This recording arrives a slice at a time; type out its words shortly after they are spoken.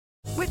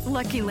With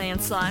Lucky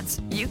Land Slots,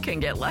 you can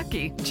get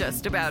lucky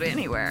just about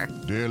anywhere.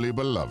 Dearly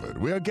beloved,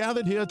 we are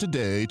gathered here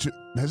today to...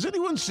 Has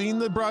anyone seen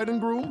the bride and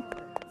groom?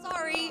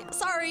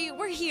 Sorry,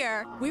 we're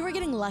here. We were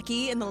getting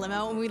lucky in the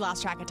limo and we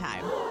lost track of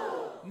time.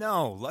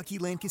 No, Lucky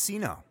Land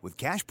Casino, with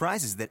cash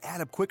prizes that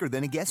add up quicker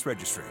than a guest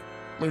registry.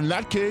 In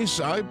that case,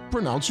 I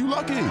pronounce you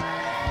lucky.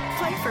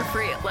 Play for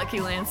free at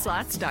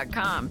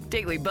LuckyLandSlots.com.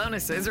 Daily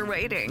bonuses are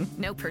waiting.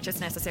 No purchase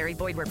necessary.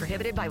 Void where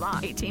prohibited by law.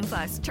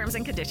 18+. Terms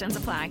and conditions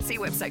apply. See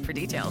website for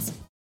details.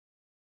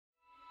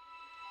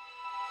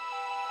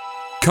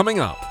 Coming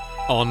up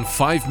on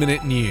 5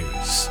 Minute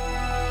News.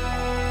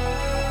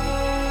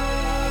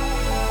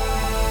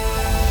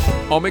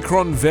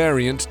 Omicron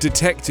variant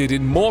detected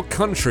in more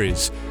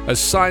countries as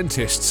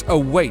scientists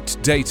await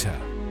data.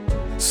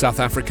 South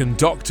African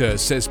doctor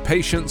says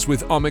patients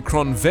with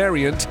Omicron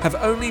variant have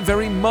only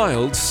very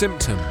mild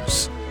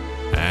symptoms.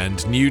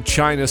 And new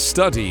China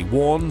study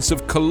warns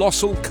of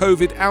colossal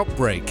COVID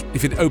outbreak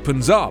if it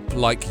opens up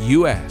like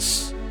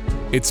US.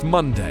 It's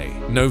Monday,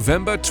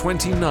 November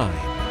 29.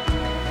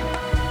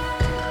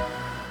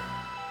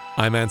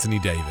 I'm Anthony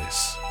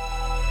Davis.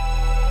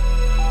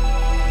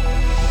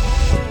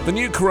 The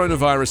new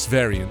coronavirus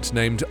variant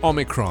named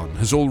Omicron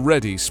has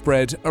already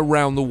spread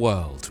around the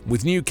world,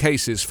 with new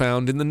cases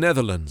found in the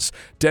Netherlands,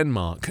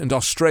 Denmark and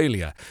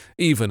Australia,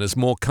 even as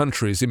more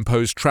countries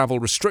impose travel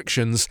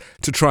restrictions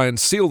to try and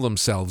seal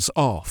themselves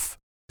off.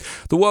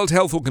 The World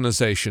Health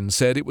Organization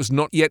said it was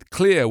not yet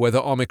clear whether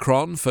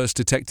Omicron, first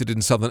detected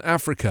in southern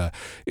Africa,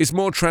 is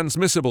more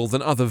transmissible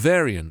than other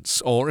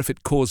variants or if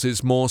it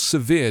causes more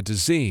severe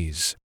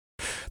disease.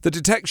 The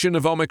detection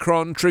of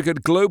Omicron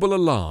triggered global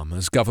alarm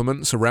as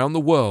governments around the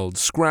world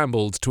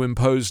scrambled to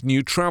impose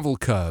new travel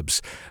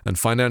curbs, and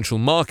financial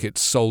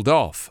markets sold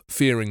off,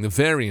 fearing the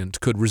variant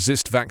could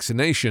resist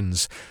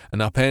vaccinations and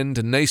upend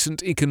a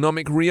nascent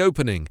economic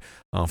reopening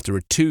after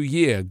a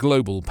 2-year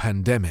global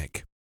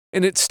pandemic.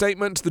 In its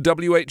statement, the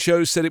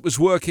WHO said it was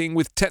working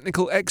with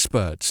technical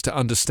experts to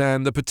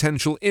understand the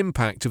potential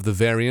impact of the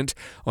variant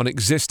on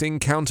existing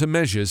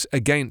countermeasures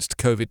against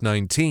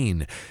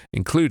COVID-19,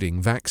 including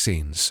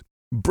vaccines.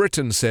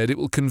 Britain said it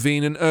will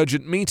convene an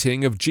urgent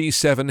meeting of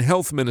G7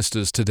 health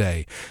ministers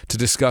today to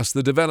discuss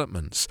the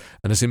developments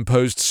and has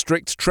imposed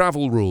strict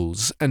travel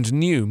rules and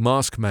new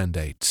mask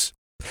mandates.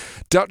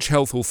 Dutch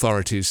health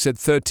authorities said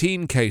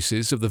 13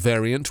 cases of the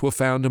variant were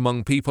found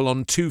among people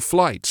on 2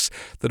 flights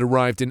that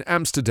arrived in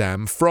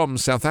Amsterdam from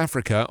South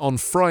Africa on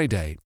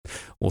Friday.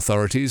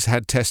 Authorities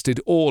had tested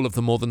all of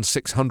the more than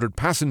 600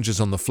 passengers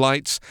on the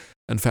flights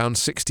and found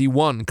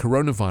 61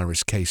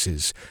 coronavirus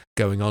cases,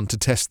 going on to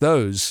test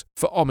those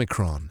for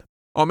Omicron.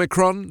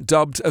 Omicron,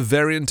 dubbed a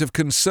variant of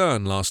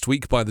concern last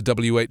week by the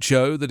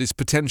WHO that is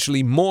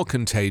potentially more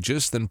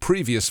contagious than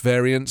previous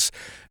variants,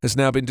 has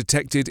now been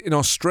detected in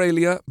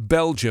Australia,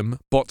 Belgium,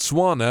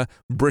 Botswana,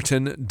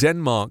 Britain,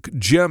 Denmark,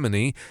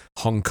 Germany,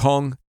 Hong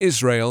Kong,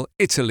 Israel,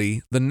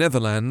 Italy, the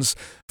Netherlands,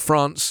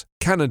 France,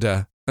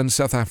 Canada, and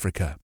South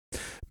Africa.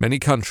 Many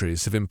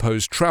countries have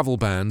imposed travel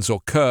bans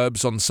or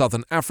curbs on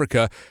southern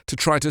Africa to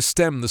try to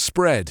stem the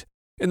spread.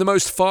 In the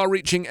most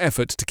far-reaching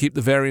effort to keep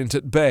the variant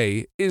at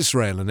bay,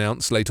 Israel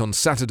announced late on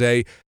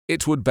Saturday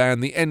it would ban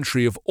the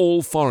entry of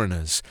all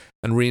foreigners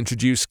and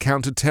reintroduce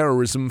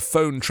counter-terrorism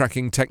phone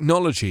tracking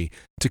technology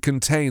to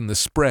contain the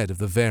spread of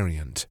the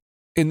variant.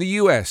 In the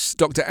US,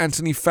 Dr.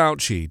 Anthony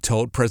Fauci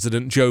told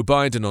President Joe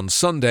Biden on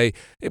Sunday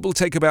it will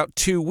take about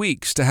 2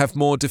 weeks to have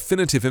more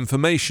definitive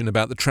information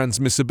about the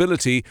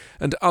transmissibility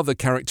and other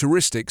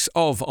characteristics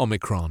of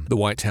Omicron, the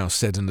White House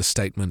said in a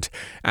statement,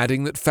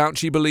 adding that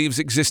Fauci believes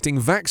existing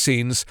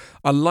vaccines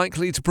are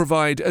likely to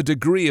provide a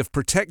degree of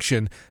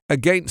protection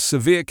against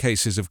severe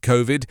cases of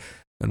COVID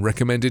and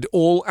recommended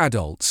all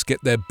adults get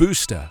their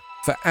booster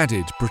for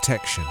added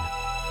protection.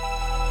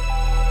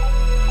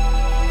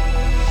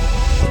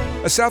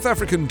 A South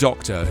African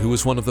doctor who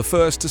was one of the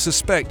first to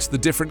suspect the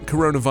different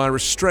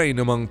coronavirus strain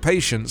among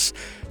patients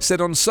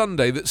said on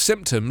Sunday that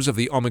symptoms of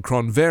the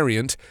Omicron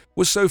variant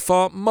were so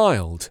far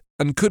mild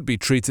and could be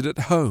treated at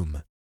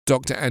home.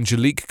 Dr.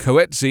 Angelique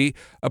Coetzee,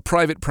 a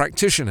private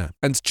practitioner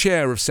and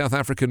chair of South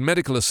African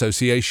Medical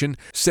Association,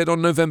 said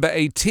on November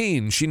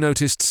 18 she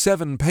noticed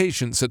 7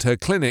 patients at her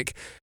clinic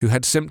who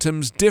had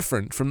symptoms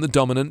different from the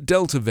dominant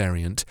Delta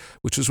variant,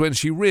 which was when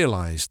she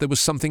realized there was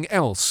something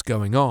else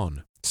going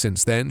on.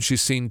 Since then,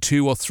 she's seen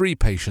 2 or 3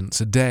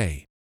 patients a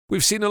day.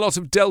 We've seen a lot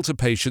of Delta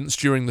patients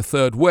during the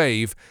 3rd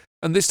wave,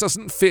 and this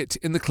doesn't fit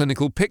in the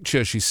clinical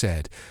picture, she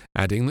said,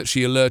 adding that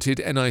she alerted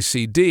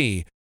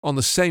NICD on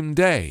the same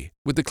day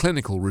with the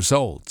clinical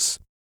results.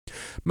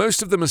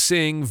 Most of them are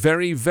seeing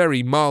very,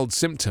 very mild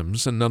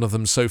symptoms, and none of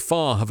them so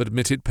far have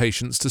admitted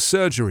patients to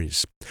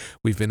surgeries.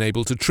 We've been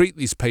able to treat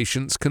these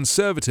patients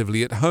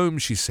conservatively at home,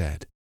 she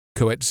said.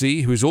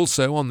 Coetzee, who is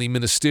also on the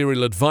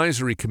Ministerial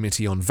Advisory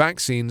Committee on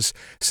Vaccines,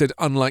 said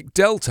unlike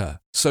Delta,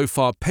 so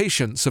far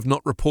patients have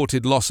not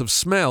reported loss of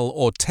smell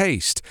or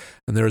taste,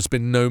 and there has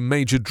been no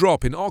major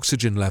drop in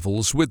oxygen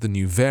levels with the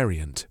new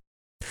variant.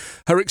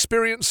 Her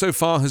experience so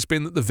far has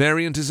been that the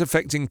variant is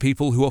affecting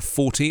people who are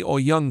 40 or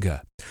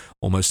younger.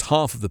 Almost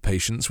half of the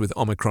patients with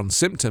Omicron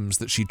symptoms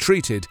that she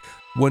treated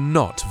were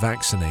not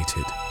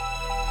vaccinated.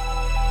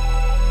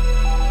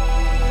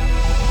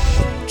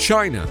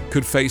 China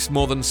could face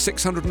more than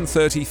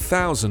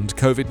 630,000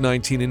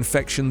 COVID-19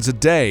 infections a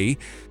day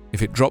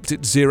if it dropped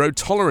its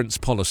zero-tolerance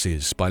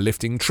policies by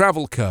lifting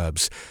travel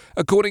curbs,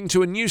 according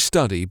to a new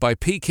study by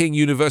Peking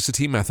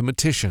University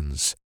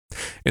mathematicians.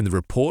 In the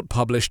report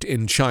published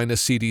in China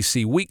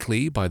CDC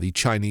Weekly by the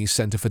Chinese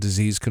Center for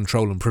Disease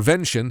Control and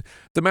Prevention,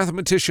 the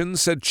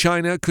mathematicians said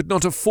China could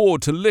not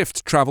afford to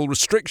lift travel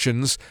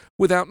restrictions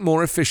without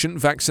more efficient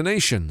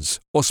vaccinations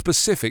or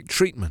specific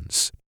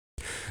treatments.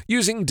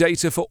 Using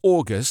data for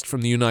August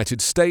from the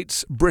United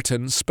States,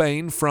 Britain,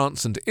 Spain,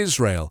 France and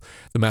Israel,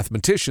 the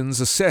mathematicians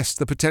assessed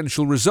the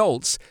potential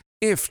results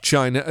if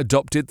China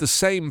adopted the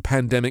same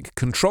pandemic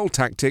control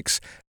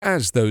tactics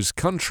as those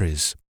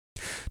countries.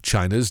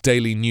 China's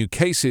daily new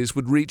cases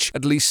would reach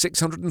at least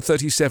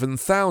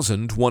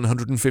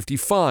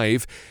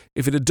 637,155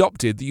 if it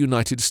adopted the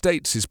United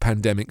States'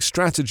 pandemic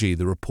strategy,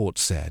 the report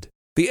said.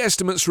 The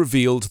estimates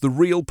revealed the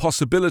real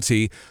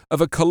possibility of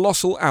a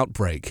colossal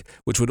outbreak,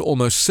 which would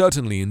almost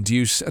certainly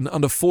induce an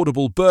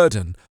unaffordable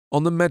burden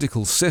on the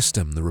medical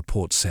system, the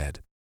report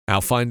said.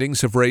 Our findings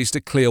have raised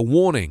a clear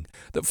warning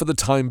that for the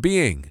time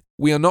being,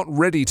 we are not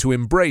ready to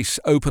embrace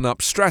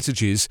open-up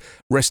strategies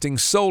resting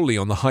solely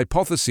on the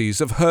hypotheses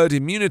of herd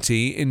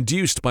immunity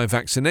induced by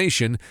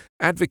vaccination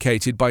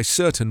advocated by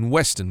certain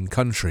Western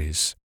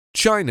countries.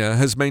 China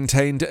has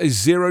maintained a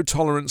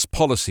zero-tolerance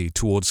policy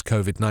towards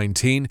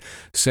COVID-19,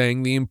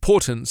 saying the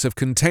importance of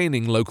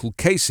containing local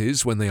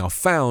cases when they are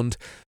found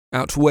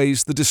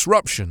outweighs the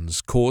disruptions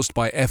caused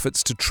by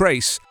efforts to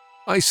trace,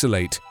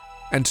 isolate,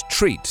 and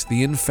treat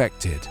the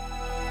infected.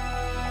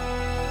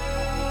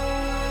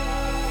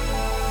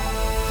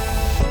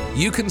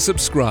 You can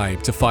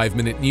subscribe to 5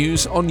 Minute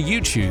News on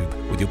YouTube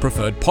with your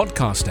preferred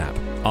podcast app.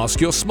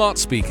 Ask your smart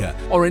speaker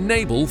or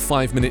enable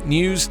 5 Minute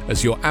News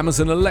as your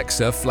Amazon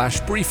Alexa flash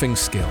briefing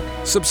skill.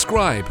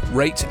 Subscribe,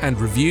 rate and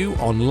review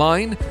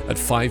online at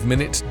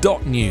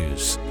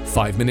 5minute.news.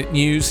 5 Minute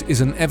News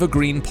is an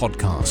evergreen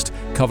podcast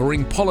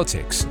covering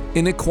politics,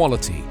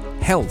 inequality,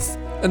 health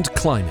and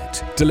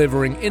climate,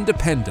 delivering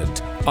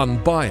independent,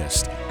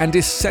 unbiased and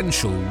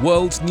essential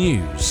world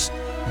news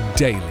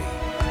daily.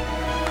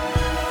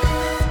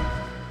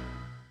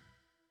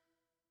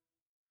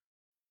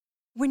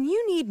 When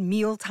you need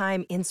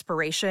mealtime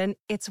inspiration,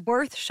 it's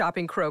worth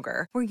shopping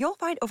Kroger, where you'll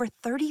find over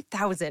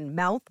 30,000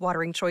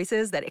 mouth-watering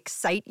choices that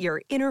excite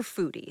your inner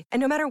foodie. And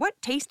no matter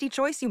what tasty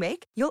choice you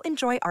make, you'll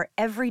enjoy our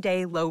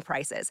everyday low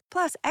prices,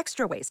 plus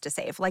extra ways to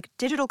save, like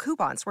digital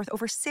coupons worth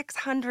over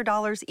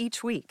 $600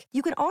 each week.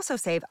 You can also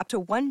save up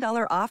to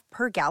 $1 off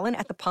per gallon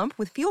at the pump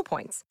with fuel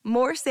points.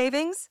 More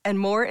savings and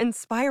more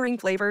inspiring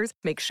flavors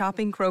make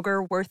shopping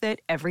Kroger worth it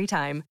every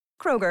time.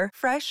 Kroger,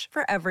 fresh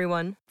for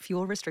everyone.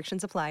 Fuel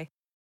restrictions apply.